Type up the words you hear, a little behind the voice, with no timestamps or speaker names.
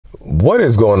What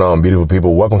is going on, beautiful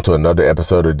people? Welcome to another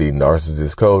episode of the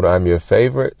Narcissists Code. I'm your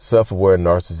favorite self-aware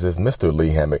narcissist, Mr. Lee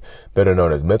Hammock, better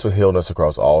known as Mental Healness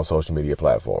across all social media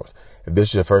platforms. If this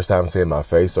is your first time seeing my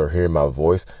face or hearing my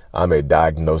voice, I'm a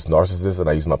diagnosed narcissist, and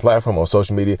I use my platform on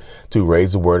social media to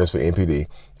raise awareness for NPD,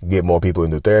 get more people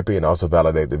into therapy, and also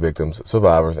validate the victims,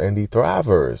 survivors, and the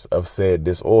thrivers of said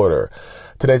disorder.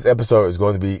 Today's episode is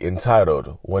going to be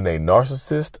entitled, When a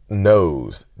Narcissist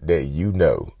Knows That You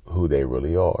Know Who They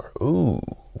Really Are. Ooh,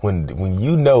 when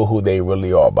you know who they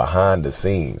really are behind the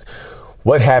scenes.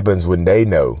 What happens when they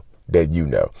know that you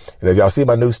know? And if y'all see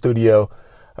my new studio,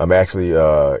 I'm actually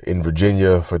in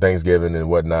Virginia for Thanksgiving and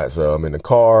whatnot. So I'm in the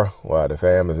car while the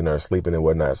fam is in there sleeping and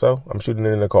whatnot. So I'm shooting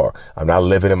it in the car. I'm not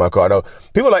living in my car. No,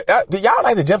 people are like, y'all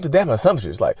like to jump to damn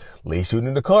assumptions. Like, Lee shooting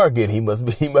in the car again. He must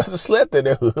have slept in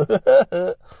there.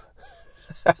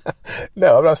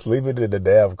 No, I'm not sleeping in the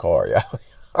damn car, y'all.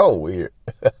 Oh, weird.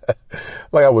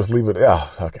 Like I was sleeping.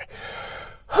 Oh, okay.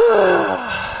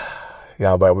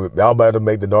 Y'all about to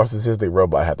make the narcissistic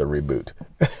robot have to reboot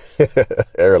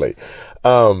early.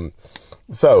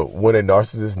 So when a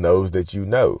narcissist knows that you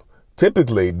know,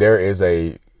 typically there is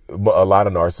a lot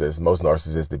of narcissists, most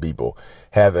narcissistic people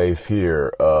have a fear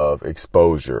of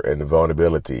exposure and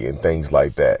vulnerability and things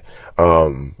like that.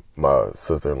 My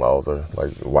sister-in-laws are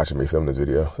like watching me film this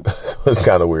video. So it's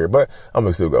kind of weird, but I'm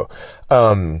gonna still go.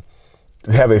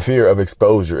 Have a fear of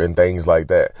exposure and things like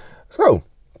that. So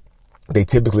they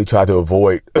typically try to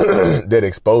avoid that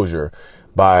exposure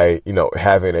by,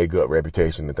 having a good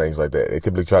reputation and things like that. They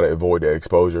typically try to avoid that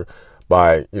exposure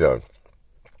by,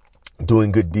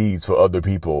 doing good deeds for other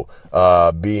people,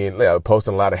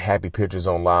 posting a lot of happy pictures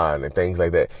online and things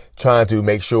like that, trying to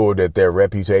make sure that their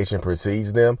reputation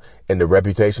precedes them, and the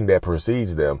reputation that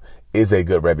precedes them is a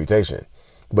good reputation.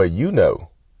 But you know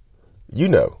who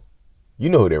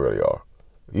they really are.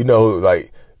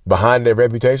 Behind their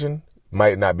reputation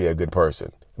might not be a good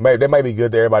person. They might be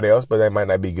good to everybody else, but they might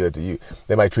not be good to you.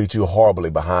 They might treat you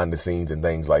horribly behind the scenes and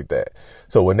things like that.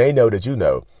 So when they know that you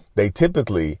know, they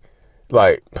typically,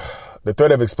 the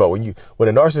threat of exposure, when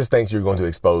a narcissist thinks you're going to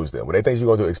expose them, when they think you're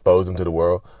going to expose them to the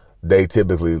world, they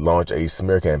typically launch a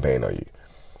smear campaign on you.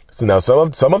 So now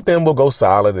some of them will go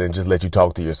silent and just let you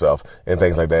talk to yourself and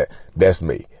things like that. That's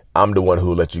me. I'm the one who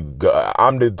will let you go.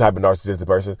 I'm the type of narcissistic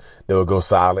person that will go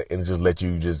silent and just let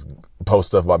you just post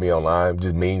stuff about me online,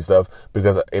 just mean stuff.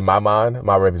 Because in my mind,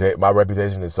 my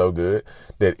reputation is so good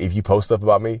that if you post stuff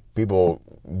about me, people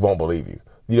won't believe you.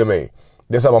 You know what I mean?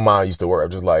 That's how my mind used to work.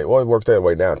 I'm just like, well, it works that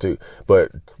way now too.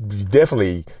 But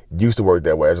definitely used to work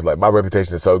that way. I was just like, my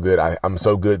reputation is so good. I'm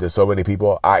so good to so many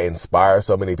people. I inspire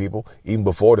so many people. Even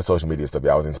before the social media stuff,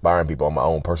 I was inspiring people on my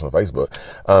own personal Facebook.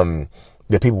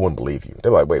 That people wouldn't believe you. They're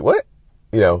like, wait, what?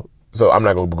 So I'm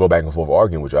not going to go back and forth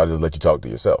arguing with you. I'll just let you talk to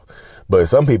yourself. But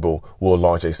some people will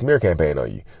launch a smear campaign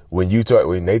on you. When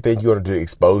they think you're going to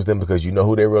expose them because you know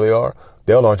who they really are,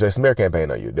 they'll launch a smear campaign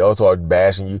on you. They'll start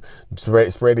bashing you,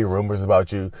 spreading rumors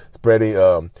about you,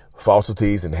 spreading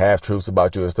falsities and half-truths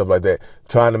about you and stuff like that,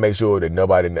 trying to make sure that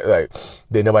nobody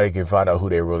can find out who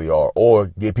they really are, or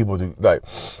get people to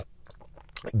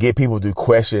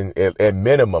question, at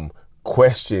minimum,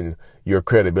 question your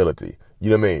credibility. You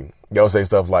know what I mean? Y'all say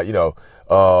stuff like, Lee,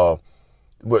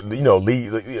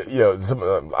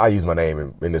 I use my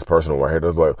name in this personal right here.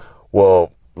 It's like,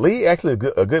 well, Lee actually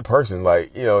a good person,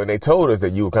 and they told us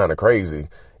that you were kind of crazy,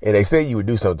 and they said you would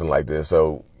do something like this.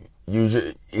 So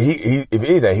if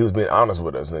anything, he was being honest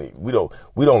with us. And we're going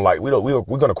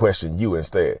to question you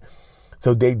instead.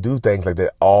 So they do things like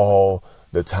that all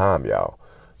the time, y'all.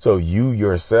 So you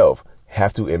yourself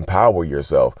have to empower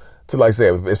yourself to,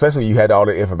 especially when you had all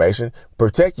the information,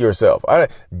 protect yourself.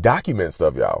 Document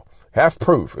stuff, y'all. Have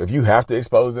proof. If you have to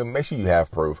expose them, make sure you have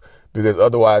proof, because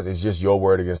otherwise it's just your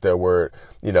word against their word.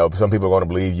 Some people are going to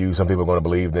believe you. Some people are going to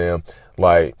believe them.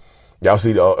 Y'all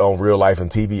see on real life and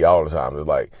TV all the time. It's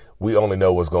like, we only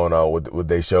know what's going on with what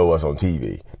they show us on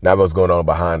TV, not what's going on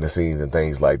behind the scenes and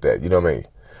things like that. You know what I mean?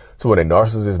 So when a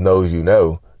narcissist knows you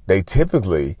know, they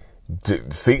typically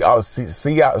seek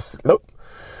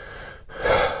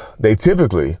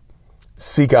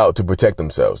out to protect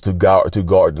themselves, to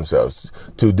guard themselves,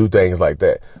 to do things like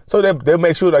that. So they'll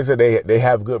make sure, like I said, they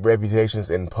have good reputations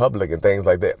in public and things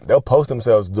like that. They'll post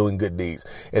themselves doing good deeds.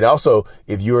 And also,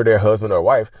 if you're their husband or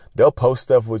wife, they'll post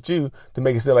stuff with you to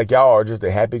make it seem like y'all are just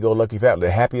a happy-go-lucky family,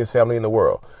 the happiest family in the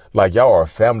world. Like y'all are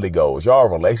family goals, y'all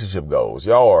are relationship goals,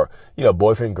 y'all are,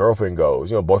 boyfriend, girlfriend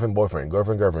goals, boyfriend,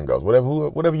 girlfriend, girlfriend goals,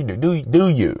 whatever you do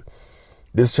you.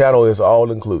 This channel is all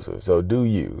inclusive, so do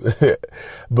you.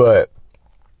 But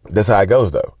that's how it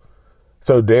goes, though.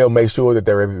 So they'll make sure that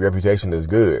their reputation is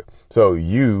good. So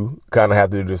you kind of have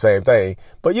to do the same thing.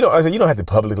 But you don't have to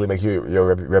publicly make sure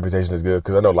your reputation is good,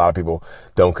 because I know a lot of people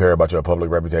don't care about your public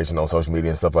reputation on social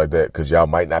media and stuff like that, because y'all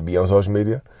might not be on social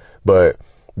media. But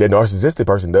the narcissistic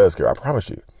person does care, I promise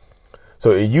you. So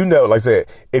like I said,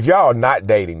 if y'all are not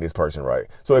dating this person, right?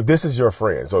 So if this is your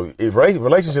friend, so if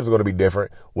relationships are going to be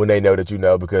different when they know that you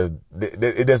know, because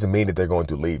it doesn't mean that they're going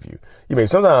to leave you. You mean,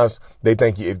 sometimes they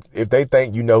think if they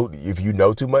think if you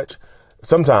know too much,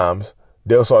 sometimes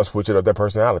they'll start switching up their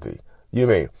personality. You know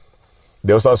what I mean?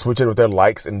 They'll start switching up their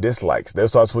likes and dislikes. They'll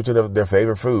start switching up their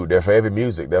favorite food, their favorite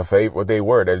music, their favorite, what they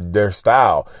wear, their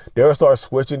style. They'll start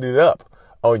switching it up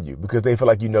on you because they feel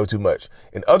like you know too much.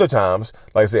 And other times,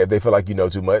 like I said, if they feel like you know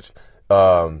too much,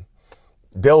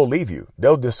 they'll leave you.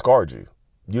 They'll discard you.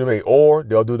 You know what I mean? Or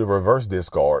they'll do the reverse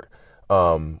discard.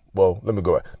 Well, let me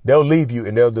go back. They'll leave you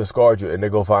and they'll discard you, and they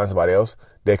go find somebody else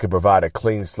that can provide a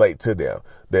clean slate to them,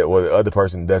 that where the other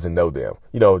person doesn't know them.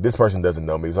 This person doesn't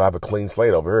know me, so I have a clean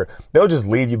slate over here. They'll just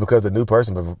leave you because the new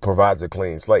person provides a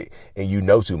clean slate and you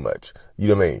know too much. You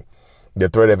know what I mean? The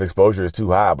threat of exposure is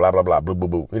too high, blah, blah, blah, boo, boo,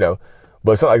 boo,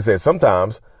 But so, like I said,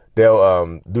 sometimes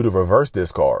they'll do the reverse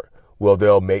discard. Well,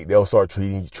 they'll start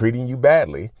treating you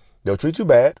badly. They'll treat you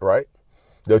bad, right?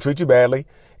 They'll treat you badly,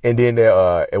 and then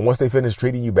and once they finish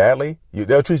treating you badly,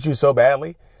 they'll treat you so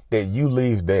badly that you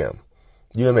leave them.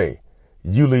 You know what I mean?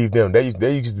 You leave them. They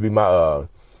used to be my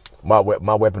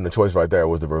weapon of choice right there,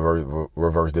 was the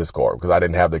reverse discard, because I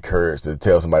didn't have the courage to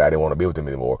tell somebody I didn't want to be with them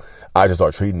anymore. I just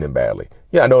started treating them badly.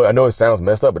 Yeah, I know it sounds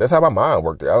messed up, but that's how my mind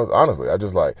worked. I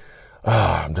just like,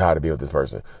 I'm tired of being with this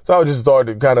person. So I would just start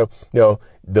to kind of,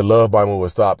 the love bombing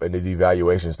would stop and the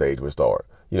devaluation stage would start,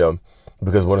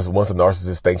 because once a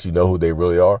narcissist thinks you know who they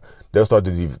really are, they'll start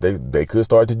to, they could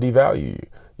start to devalue you.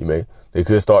 You mean, they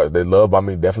could start, their love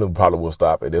bombing definitely probably will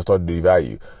stop, and they'll start to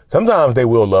devalue you. Sometimes they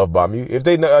will love bomb you. If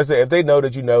they know, if they know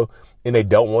that and they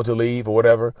don't want to leave or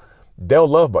whatever, they'll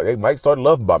love bomb. They might start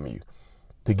love bombing you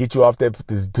to get you off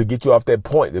that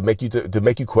point, to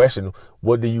make you question,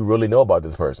 what do you really know about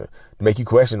this person? To make you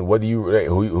question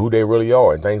who they really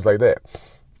are and things like that.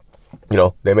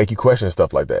 They make you question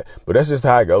stuff like that. But that's just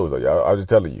how it goes, though, y'all. I'm just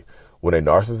telling you, when a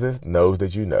narcissist knows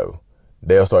that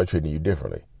they'll start treating you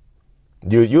differently.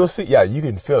 You'll see, yeah, you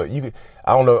can feel it.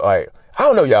 I don't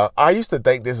know, y'all. I used to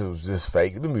think this was just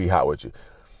fake. Let me be hot with you.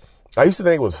 I used to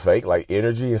think it was fake, like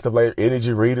energy and stuff like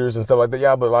energy readers and stuff like that,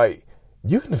 y'all. But like,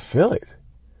 you can feel it.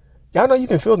 Y'all know you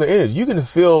can feel the energy. You can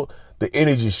feel the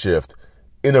energy shift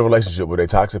in a relationship with a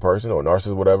toxic person or a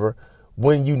narcissist, whatever,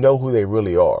 when you know who they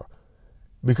really are.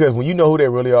 Because when you know who they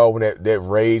really are, when that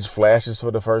rage flashes for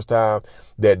the first time,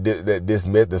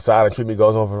 the silent treatment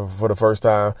goes on for the first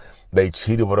time, they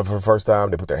cheated with her for the first time,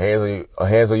 they put their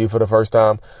hands on you for the first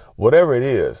time, whatever it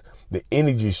is, the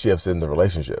energy shifts in the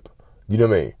relationship. You know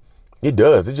what I mean? It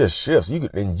does. It just shifts. You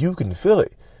can feel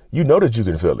it. You know that you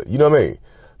can feel it. You know what I mean?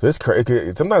 So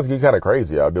it sometimes get kind of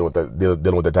crazy out dealing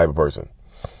with that type of person.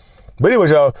 But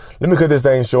anyways, y'all, let me cut this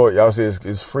thing short. Y'all see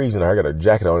it's freezing. I got a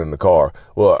jacket on in the car.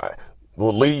 Well,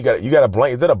 Lee, you got a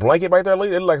blanket. Is that a blanket right there, Lee?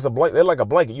 It's like a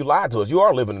blanket. You lied to us. You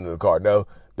are living in the car. No,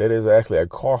 that is actually a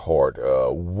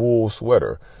Carhartt wool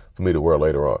sweater for me to wear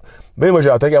later on. But anyways,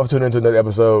 y'all, thank y'all for tuning into another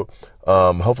episode.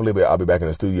 Hopefully I'll be back in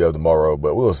the studio tomorrow,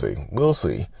 but we'll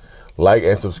see. Like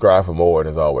and subscribe for more. And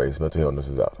as always, mental illness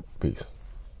is out. Peace.